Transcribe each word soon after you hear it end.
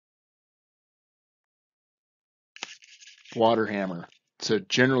Water hammer. So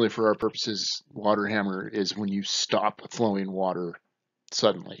generally for our purposes, water hammer is when you stop flowing water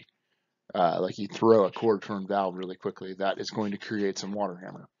suddenly. Like you throw a cord turn valve really quickly, that is going to create some water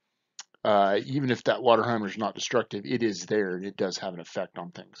hammer. Even if that water hammer is not destructive, it is there and it does have an effect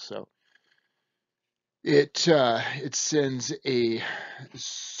on things. So it sends a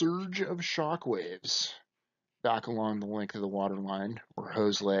surge of shock waves back along the length of the water line or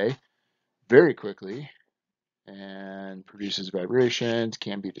hose lay very quickly and produces vibrations,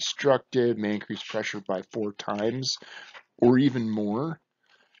 can be destructive, may increase pressure by 4 times or even more.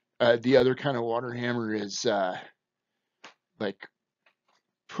 The other kind of water hammer is like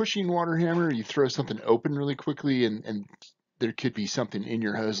pushing water hammer. You throw something open really quickly and there could be something in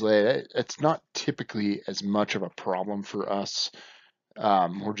your hose lay. It's not typically as much of a problem for us.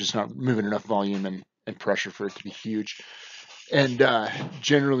 We're just not moving enough volume and pressure for it to be huge. And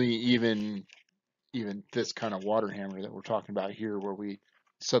generally, even this kind of water hammer that we're talking about here, where we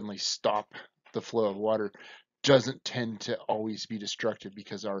suddenly stop the flow of water, doesn't tend to always be destructive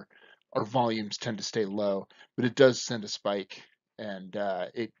because our volumes tend to stay low, but it does send a spike, and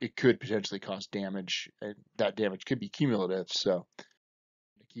it could potentially cause damage. And that damage could be cumulative, so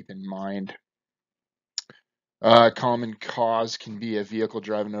keep in mind. Common cause can be a vehicle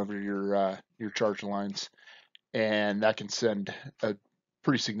driving over your charge lines, and that can send a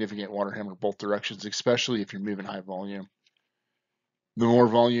pretty significant water hammer both directions, especially if you're moving high volume. The more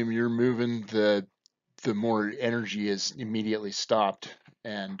volume you're moving, the more energy is immediately stopped,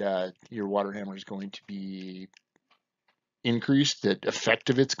 and your water hammer is going to be increased. The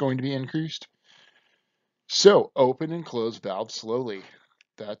effect of it's going to be increased. So open and close valve slowly.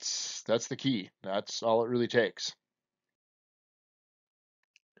 That's the key. That's all it really takes.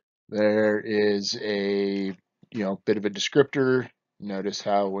 There is a bit of a descriptor. Notice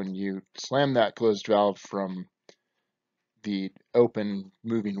how when you slam that closed valve from the open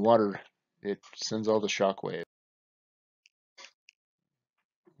moving water, it sends all the shock wave.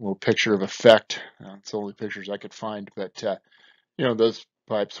 Little picture of effect. It's the only pictures I could find, but those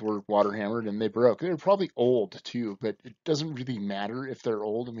pipes were water hammered and they broke. They were probably old too, but it doesn't really matter if they're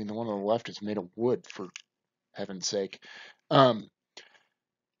old. I mean, the one on the left is made of wood, for heaven's sake. Um,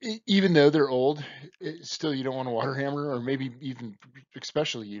 Even though they're old, still you don't want to water hammer, or maybe even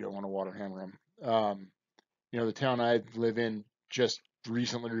especially you don't want to water hammer them. The town I live in just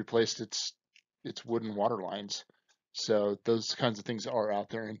recently replaced its wooden water lines, so those kinds of things are out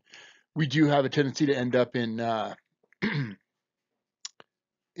there, and we do have a tendency to end up in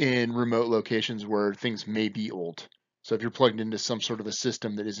in remote locations where things may be old. So if you're plugged into some sort of a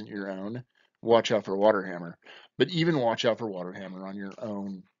system that isn't your own, watch out for water hammer. But even watch out for water hammer on your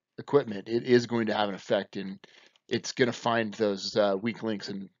own equipment. It is going to have an effect, and it's going to find those weak links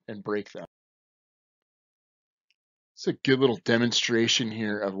and break them. It's a good little demonstration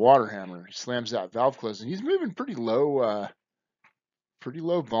here of water hammer. He slams that valve closed, and he's moving pretty low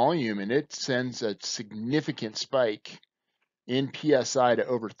volume, and it sends a significant spike in PSI to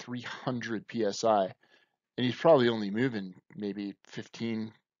over 300 PSI. And he's probably only moving maybe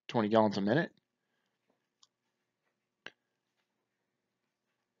 15, 20 gallons a minute.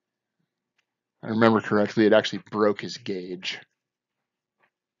 I remember correctly, it actually broke his gauge.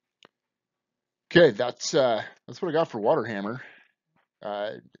 Okay, that's what I got for water hammer.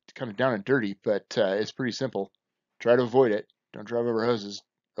 Kind of down and dirty, but it's pretty simple. Try to avoid it. Don't drive over hoses.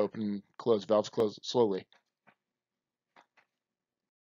 Open, close, valves close slowly.